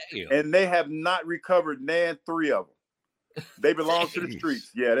 Wow. And they have not recovered 3 of them. They belong to the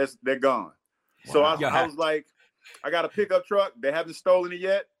streets. Yeah, they're gone. Wow. So I was like, I got a pickup truck. They haven't stolen it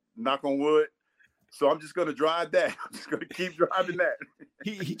yet. Knock on wood. So I'm just going to drive that. I'm just going to keep driving that.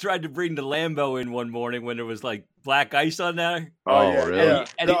 He tried to bring the Lambo in one morning when there was black ice on there. Oh yeah, really? Yeah.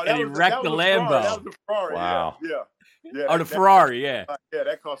 And he wrecked the Lambo. That was a Ferrari. Wow. Yeah. The Ferrari, yeah. Yeah,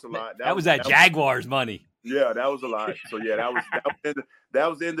 that cost a lot. That was Jaguar's money. Yeah, that was a lot. So yeah, that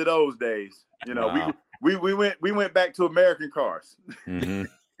was the end of those days. Wow. We went back to American cars. Mm-hmm.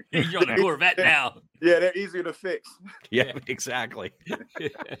 You're on a Corvette now. Yeah, they're easier to fix. Yeah, exactly.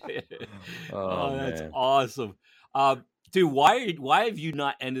 Oh, that's awesome. Dude, why have you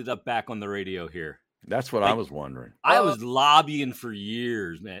not ended up back on the radio here? That's what I was wondering. I was lobbying for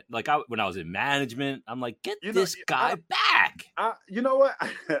years, man. When I was in management, I'm like, get this guy back. You know what?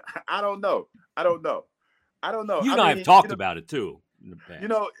 I don't know. You and I have talked about it too. In the past.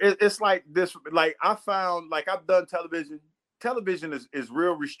 It's like this. Like I found, I've done television. Television is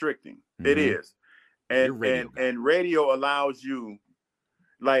real restricting. Mm-hmm. It is. And radio allows you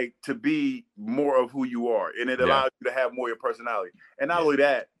to be more of who you are, and it allows you to have more of your personality. And not only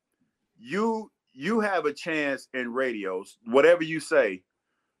that, you have a chance in radios, whatever you say,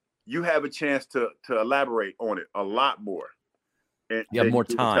 you have a chance to elaborate on it a lot more. And you have more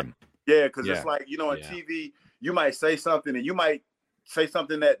time. Yeah, because it's on TV, you might say something and you might say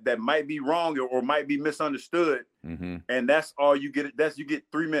something that might be wrong or might be misunderstood. Mm-hmm. And that's all you get. You get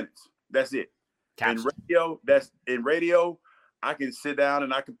 3 minutes. That's it. Capsule. In radio, I can sit down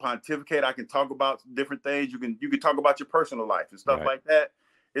and I can pontificate. I can talk about different things. You can talk about your personal life and stuff like that.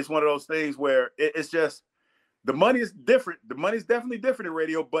 It's one of those things where it's just the money is different. The money's definitely different in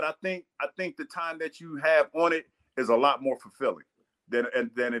radio, but I think the time that you have on it is a lot more fulfilling than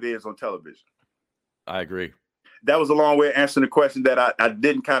it is on television. I agree. That was a long way of answering the question that I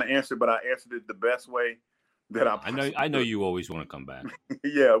didn't kind of answer, but I answered it the best way that I know you always want to come back.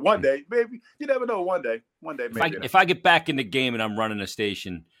 Yeah, one day, maybe. You never know. One day, maybe. If I get back in the game and I'm running a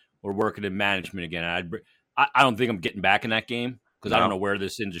station or working in management again, I don't think I'm getting back in that game. because I don't know where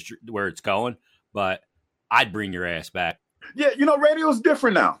this industry, where it's going, but I'd bring your ass back. Yeah, radio's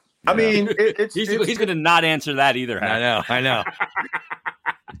different now. Yeah. I mean, he's going to not answer that either. I know.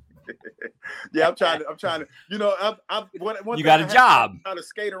 Yeah, I'm trying to. You got a job. I'm trying to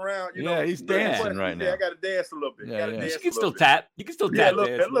skate around. He's dancing right now. I got to dance a little bit. You can still tap. You can still tap. A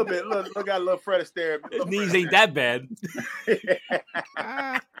little bit. Look, got a little Fred Astaire. His knees ain't that bad.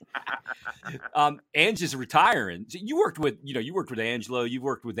 Ange is retiring. So you worked with Angelo. You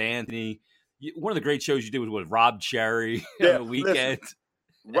worked with Anthony. One of the great shows you did was with Rob Cherry on the weekend.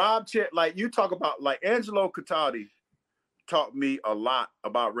 Listen, Rob Cherry, like you talk about, like Angelo Cataldi taught me a lot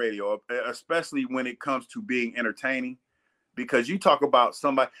about radio, especially when it comes to being entertaining, because you talk about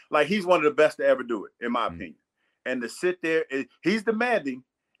somebody like he's one of the best to ever do it, in my opinion. And to sit there, he's demanding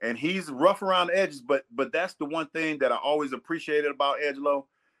and he's rough around the edges, but that's the one thing that I always appreciated about Angelo,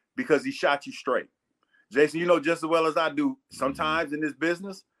 because he shot you straight. Jason, just as well as I do, sometimes in this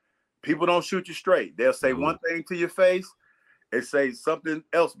business, people don't shoot you straight. They'll say one thing to your face and say something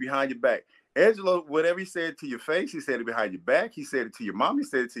else behind your back. Angelo, whatever he said to your face, he said it behind your back. He said it to your mom. He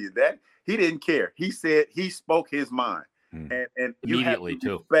said it to your dad. He didn't care. He spoke his mind. And you immediately have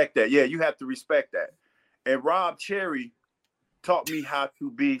to respect that. Yeah, you have to respect that. And Rob Cherry taught me how to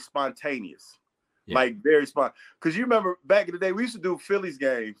be spontaneous, like very spontaneous. Because you remember back in the day, we used to do Phillies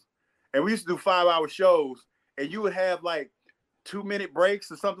games and we used to do 5-hour shows, and you would have like 2-minute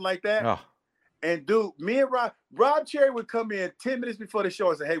breaks or something like that. Oh. And dude, me and Rob Cherry would come in 10 minutes before the show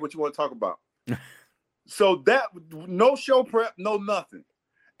and say, "Hey, what you want to talk about?" So that no show prep, no nothing.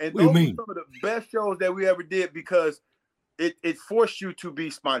 And those were some of the best shows that we ever did, because it forced you to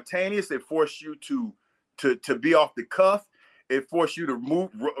be spontaneous. It forced you to be off the cuff. It forced you to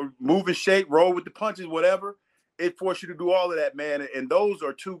move and shake, roll with the punches, whatever. It forced you to do all of that, man. And those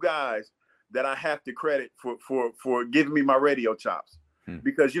are two guys that I have to credit for giving me my radio chops.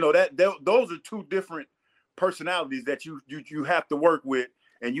 Because those are two different personalities that you have to work with,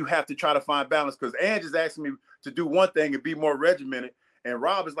 and you have to try to find balance. Because Ange is asking me to do one thing and be more regimented, and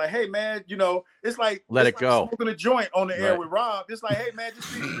Rob is like, "Hey man, it's like let it go." Smoking a joint on the air with Rob, it's like, "Hey man,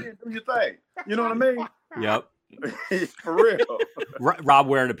 just be free and do your thing." You know what I mean? Yep. For real. Rob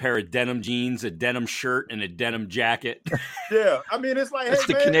wearing a pair of denim jeans, a denim shirt, and a denim jacket. Yeah, I mean, it's like, that's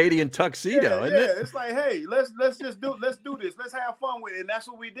the Canadian tuxedo, isn't it? It's like, hey, let's do this. Let's have fun with it, and that's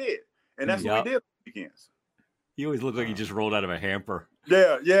what we did, and that's what we did on weekends. You always look like you just rolled out of a hamper.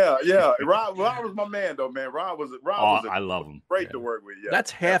 Yeah. Rob was my man, though, man. I love him. Great to work with. Yeah,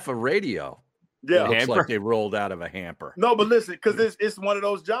 that's half a radio. Yeah, it looks like they rolled out of a hamper. No, but listen, because it's one of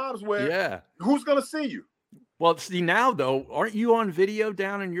those jobs where who's gonna see you? Well, see, now, though, aren't you on video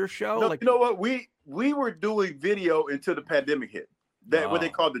down in your show? No, you know what? We were doing video until the pandemic hit. What they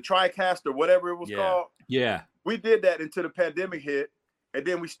called the TriCast or whatever it was called. Yeah. We did that until the pandemic hit, and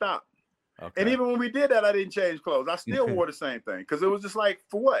then we stopped. Okay. And even when we did that, I didn't change clothes. I still wore the same thing, because it was just like,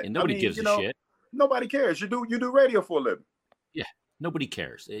 for what? And nobody gives a shit. Nobody cares. You do radio for a living. Yeah. Nobody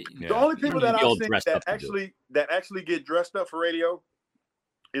cares. The only people that I've seen that actually get dressed up for radio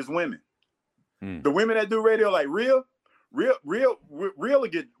is women. The women that do radio, like Real would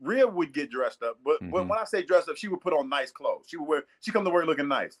get dressed up. But when I say dressed up, she would put on nice clothes. She come to work looking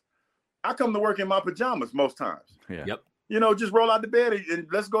nice. I come to work in my pajamas most times. Yeah. Yep. Just roll out the bed and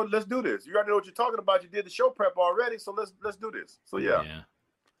let's go. Let's do this. You already know what you're talking about. You did the show prep already, so let's do this. So yeah.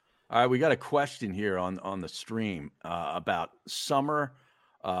 All right, we got a question here on the stream about summer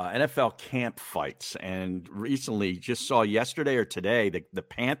NFL camp fights, and recently, just saw yesterday or today, the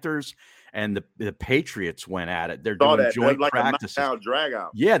Panthers and the Patriots went at it. They're doing joint practices. Like a drag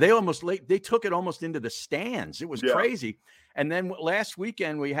out. Yeah, they took it almost into the stands. It was crazy. And then last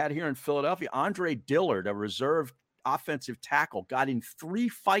weekend we had here in Philadelphia, Andre Dillard, a reserve offensive tackle, got in 3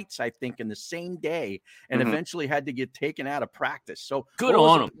 fights, I think, in the same day, and eventually had to get taken out of practice. So good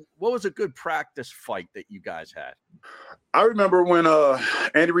on him. What was a good practice fight that you guys had? I remember when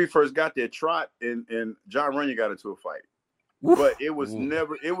Andy Reid first got there, Trot and John Runyon got into a fight. But it was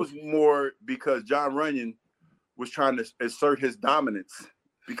more because John Runyon was trying to assert his dominance,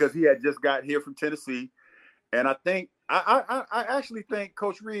 because he had just got here from Tennessee. And I think I actually think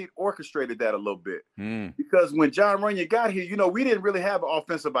Coach Reid orchestrated that a little bit, because when John Runyon got here, we didn't really have an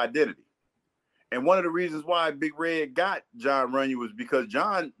offensive identity. And one of the reasons why Big Red got John Runyon was because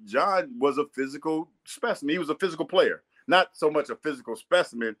John was a physical specimen. He was a physical player, not so much a physical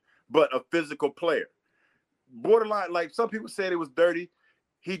specimen, but a physical player. Borderline, like some people said it was dirty.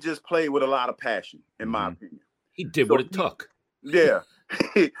 He just played with a lot of passion, in my opinion. He did what it took. Yeah.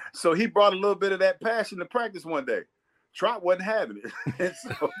 So he brought a little bit of that passion to practice one day. Trot wasn't having it. And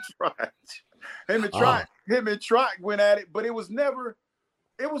so Him and Trot went at it, but it was never.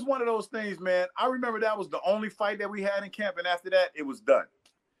 It was one of those things, man. I remember that was the only fight that we had in camp, and after that, it was done.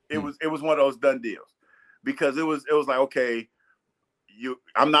 It was one of those done deals, because it was like, okay,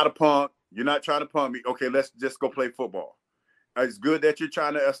 I'm not a punk. You're not trying to punk me. Okay, let's just go play football. It's good that you're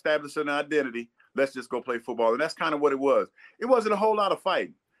trying to establish an identity. Let's just go play football. And that's kind of what it was. It wasn't a whole lot of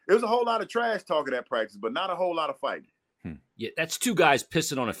fighting. It was a whole lot of trash talking at practice, but not a whole lot of fighting. Yeah, that's two guys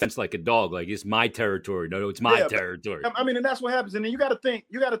pissing on a fence like a dog. Like, it's my territory. No, it's my territory. I mean, and that's what happens. And then you got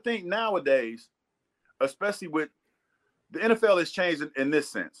to think nowadays, especially with the NFL has changed in this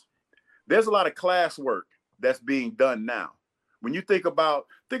sense. There's a lot of class work that's being done now. When you think about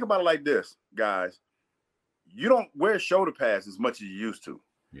it like this, guys, you don't wear shoulder pads as much as you used to.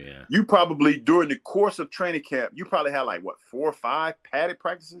 Yeah. You probably, during the course of training camp, you probably had like 4 or 5 padded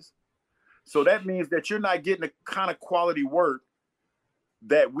practices. So that means that you're not getting the kind of quality work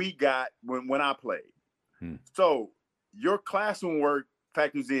that we got when I played. So your classroom work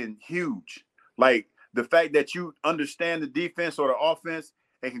factors in huge. Like the fact that you understand the defense or the offense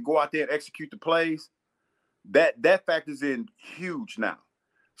and can go out there and execute the plays, that factors in huge now.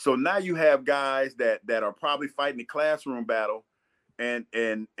 So now you have guys that are probably fighting the classroom battle, and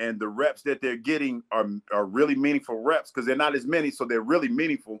the reps that they're getting are really meaningful reps, because they're not as many, so they're really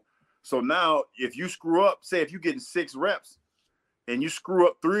meaningful. So now if you screw up, say if you're getting 6 reps and you screw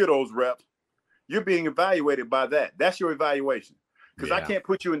up 3 of those reps, you're being evaluated by that. That's your evaluation. Because I can't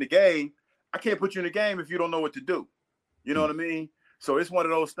put you in the game. I can't put you in the game if you don't know what to do. You know what I mean? So it's one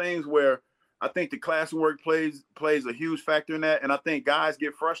of those things where I think the classroom work plays a huge factor in that. And I think guys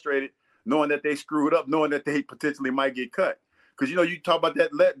get frustrated knowing that they screwed up, knowing that they potentially might get cut. Because, you talk about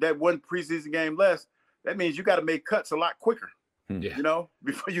that one preseason game less, that means you got to make cuts a lot quicker. Yeah.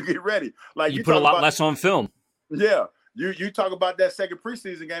 Before you get ready. Like you put a lot less on film. Yeah. You talk about that second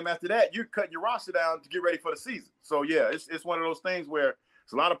preseason game. After that, you're cutting your roster down to get ready for the season. So yeah, it's one of those things where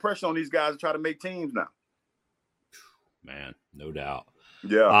it's a lot of pressure on these guys to try to make teams now. Man, no doubt.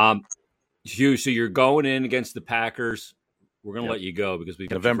 Yeah. Hugh, so you're going in against the Packers. We're gonna let you go because we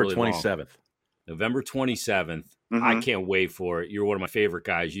November really 27th. November 27th. I can't wait for it. You're one of my favorite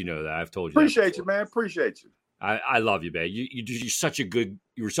guys. You know that. I've told you. Appreciate you, man. Appreciate you. I love you, man. You're such a good.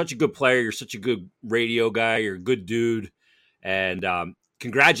 You were such a good player. You're such a good radio guy. You're a good dude, and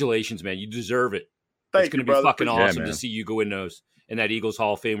congratulations, man. You deserve it. Thank it's going you, to be fucking Appreciate awesome to see you go in that Eagles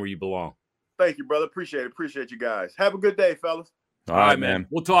Hall of Fame where you belong. Thank you, brother. Appreciate it. Appreciate you guys. Have a good day, fellas. All right, man.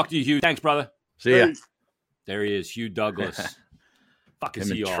 We'll talk to you, Hugh. Thanks, brother. See ya. There he is, Hugh Douglas. Fuck, is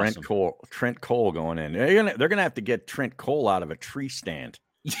he awesome. Trent Cole going in. They're gonna have to get Trent Cole out of a tree stand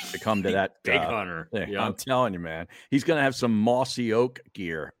to come to that big hunter. Yeah. I'm telling you, man, he's gonna have some mossy oak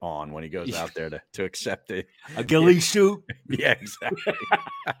gear on when he goes out there to accept it. A ghillie suit. Yeah, exactly.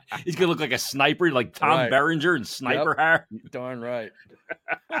 He's gonna look like a sniper, like Tom Berenger and sniper hair. Darn right.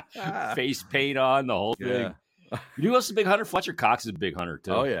 Face paint on, the whole thing. You know who else is a big hunter? Fletcher Cox is a big hunter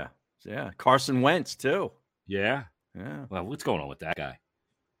too. Oh yeah. Carson Wentz too. Yeah. Well, what's going on with that guy?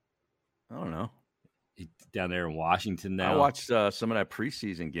 I don't know. He's down there in Washington now. I watched some of that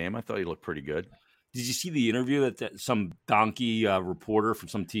preseason game. I thought he looked pretty good. Did you see the interview that some donkey reporter from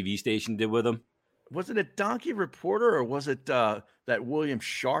some TV station did with him? Was it a donkey reporter or was it that William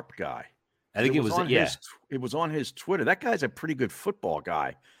Sharp guy? I think it was. It was on his Twitter. That guy's a pretty good football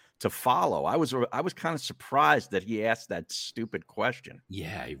guy to follow. I was kind of surprised that he asked that stupid question.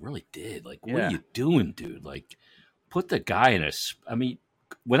 Yeah, he really did. Like, what are you doing, dude? Like, put the guy in I mean,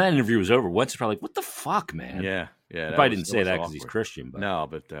 when that interview was over, Wentz was probably like, what the fuck, man? Yeah. He probably didn't say that because he's Christian. But no,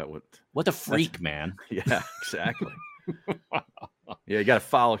 but that would. What the freak, man? Yeah, exactly. Yeah, you got to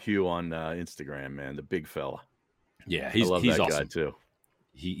follow Hugh on Instagram, man. The big fella. Yeah, he's that awesome guy too.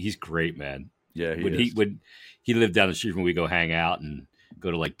 He's great, man. Yeah, he lived down the street when we go hang out and go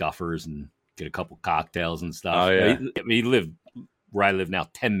to like Duffers and get a couple cocktails and stuff. Oh yeah, he lived where I live now,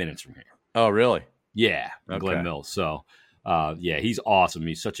 10 minutes from here. Oh really? Yeah, Glen Mills. So, he's awesome.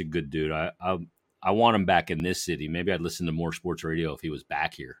 He's such a good dude. I want him back in this city. Maybe I'd listen to more sports radio if he was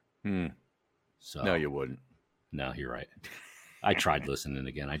back here. So no, you wouldn't. No, you're right. I tried listening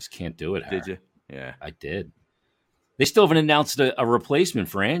again. I just can't do it. Did you? Yeah, I did. They still haven't announced a replacement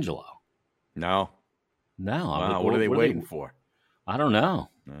for Angelo. No. Wow, what are they waiting for? I don't know.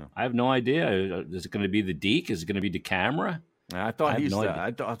 No. I have no idea. Is it going to be the Deke? Is it going to be the camera? I thought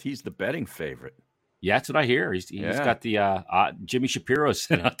he's the betting favorite. Yeah, that's what I hear. He's got the Jimmy Shapiro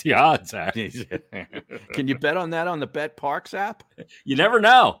sent out the odds. Can you bet on that on the Bet Parks app? You never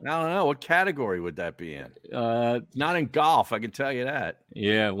know. I don't know. What category would that be in? Not in golf, I can tell you that.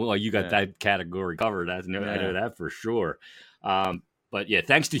 Yeah, well, you got that category covered. I know that for sure. But yeah,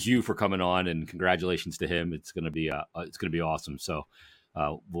 thanks to Hugh for coming on, and congratulations to him. It's gonna be awesome. So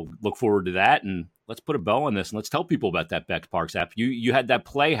we'll look forward to that, and let's put a bow on this, and let's tell people about that BetParks app. You had that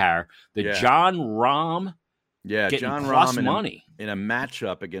play, Har, John Rahm. Yeah, getting John plus Rahm money in a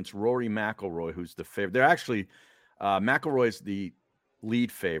matchup against Rory McIlroy, who's the favorite. They're actually McIlroy's the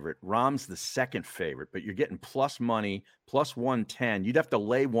lead favorite. Rahm's the second favorite, but you're getting plus money, plus 110. You'd have to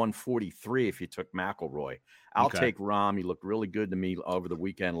lay 143 if you took McIlroy. I'll take Rahm. He looked really good to me over the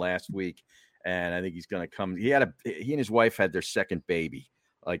weekend last week, and I think he's going to come. He and his wife had their second baby,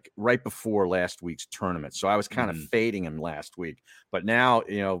 like right before last week's tournament. So I was kind of fading him last week, but now,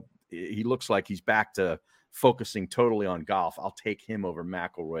 he looks like he's back to focusing totally on golf. I'll take him over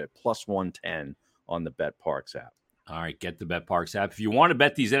McIlroy at plus 110 on the BetParks app. All right, get the BetParks app. If you want to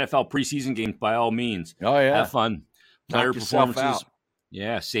bet these NFL preseason games, by all means, have fun. Player performances.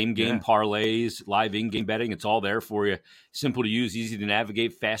 Yeah, same game parlays, live in-game betting. It's all there for you. Simple to use, easy to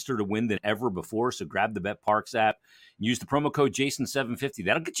navigate, faster to win than ever before. So grab the BetParks app and use the promo code Jason750.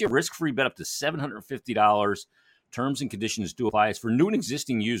 That'll get you a risk-free bet up to $750. Terms and conditions do apply. It's for new and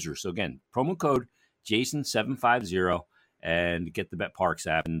existing users. So again, promo code Jason750 and get the BetParks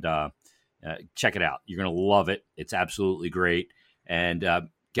app and check it out. You're going to love it. It's absolutely great. And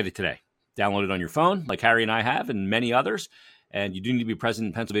get it today. Download it on your phone like Harry and I have and many others. And you do need to be present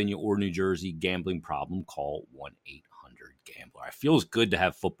in Pennsylvania or New Jersey. Gambling problem, call 1-800-GAMBLER. It feels good to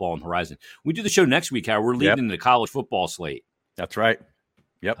have football on the horizon. We do the show next week, Harry. We're leading the college football slate. That's right.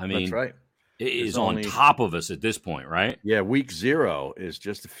 Yep, I mean, that's right. It is on top of us at this point, right? Yeah, week 0 is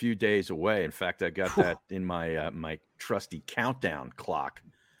just a few days away. In fact, I got that in my my trusty countdown clock.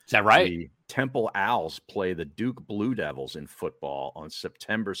 Is that right? The Temple Owls play the Duke Blue Devils in football on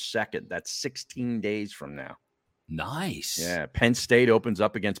September 2nd. That's 16 days from now. Nice. Yeah, Penn State opens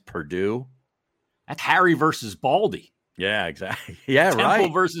up against Purdue. That's Harry versus Baldy. Yeah, exactly. Yeah, Temple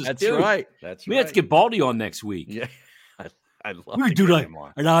right. Versus That's Duke. right. That's We right. have to get Baldy on next week. Yeah, I love. We do like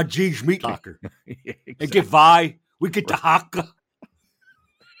an RG's meat locker. Exactly. And get Vi. We get the haka.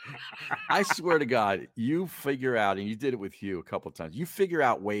 I swear to God, you figure out, and you did it with Hugh a couple of times. You figure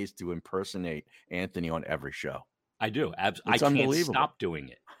out ways to impersonate Anthony on every show. I do. I can't stop doing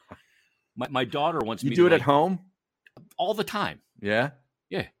it. My daughter wants me to do it at home all the time. Yeah.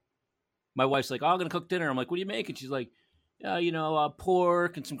 Yeah. My wife's like, "Oh, I'm gonna cook dinner." I'm like, "What do you make?" And she's like,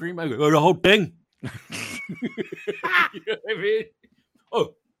 pork and some green." I go, "The whole thing." You know what I mean?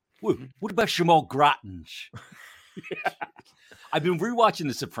 Oh, what about Jamal Grattan's? I've been rewatching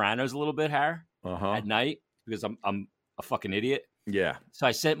The Sopranos a little bit, Har, at night because I'm a fucking idiot. Yeah. So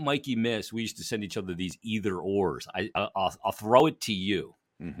I sent Mikey Miss. We used to send each other these either ors. I'll throw it to you.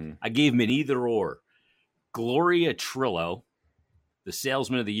 Mm-hmm. I gave him an either or. Gloria Trillo, the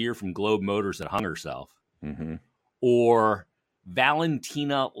salesman of the year from Globe Motors that hung herself, or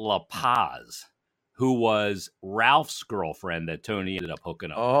Valentina La Paz, who was Ralph's girlfriend that Tony ended up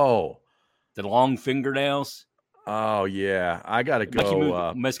hooking up. Oh. The long fingernails. Oh, yeah. I got to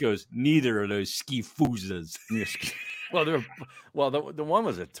go. Miss goes, neither of those ski-foozas. Well, the one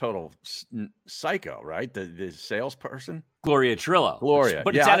was a total psycho, right? The salesperson? Gloria Trillo.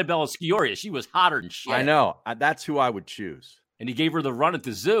 But it's Annabella Sciorra. She was hotter than shit. I know. That's who I would choose. And he gave her the run at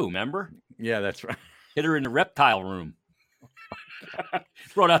the zoo, remember? Yeah, that's right. Hit her in the reptile room.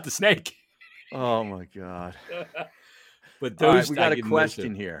 Brought out the snake. Oh, my God. But those we got a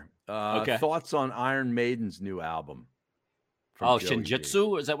question here. Thoughts on Iron Maiden's new album?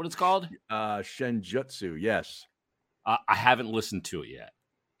 Shenjutsu? Is that what it's called? Shenjutsu, yes. I haven't listened to it yet.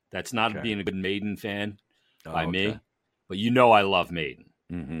 That's not being a good Maiden fan by me. But I love Maiden.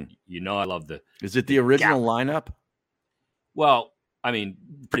 Mm-hmm. I love the... Is it the original lineup? Well, I mean,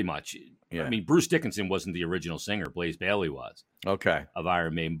 pretty much. Yeah. I mean, Bruce Dickinson wasn't the original singer. Blaze Bayley was. Okay. Of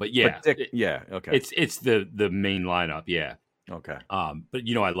Iron Maiden. But yeah. Okay. It's the main lineup, yeah. Okay. But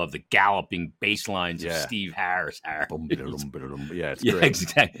I love the galloping bass lines of Steve Harris. Yeah, it's great. Yeah,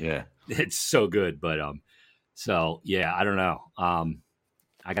 exactly. Yeah. It's so good. But so yeah, I don't know.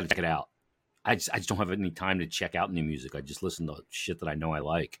 I gotta check it out. I just don't have any time to check out new music. I just listen to shit that I know I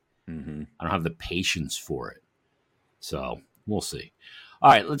like. Mm-hmm. I don't have the patience for it. So we'll see. All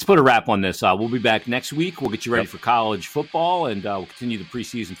right, let's put a wrap on this. We'll be back next week. We'll get you ready for college football, and we'll continue the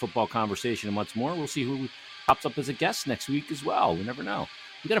preseason football conversation and much more. We'll see who pops up as a guest next week as well. We never know.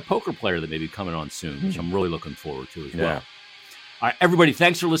 We got a poker player that may be coming on soon, which I'm really looking forward to as well. All right, everybody,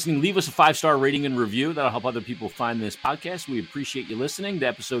 thanks for listening. Leave us a 5-star rating and review. That'll help other people find this podcast. We appreciate you listening to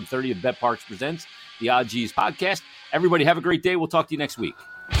episode 30 of BetParks Presents, the Odd G's podcast. Everybody, have a great day. We'll talk to you next week.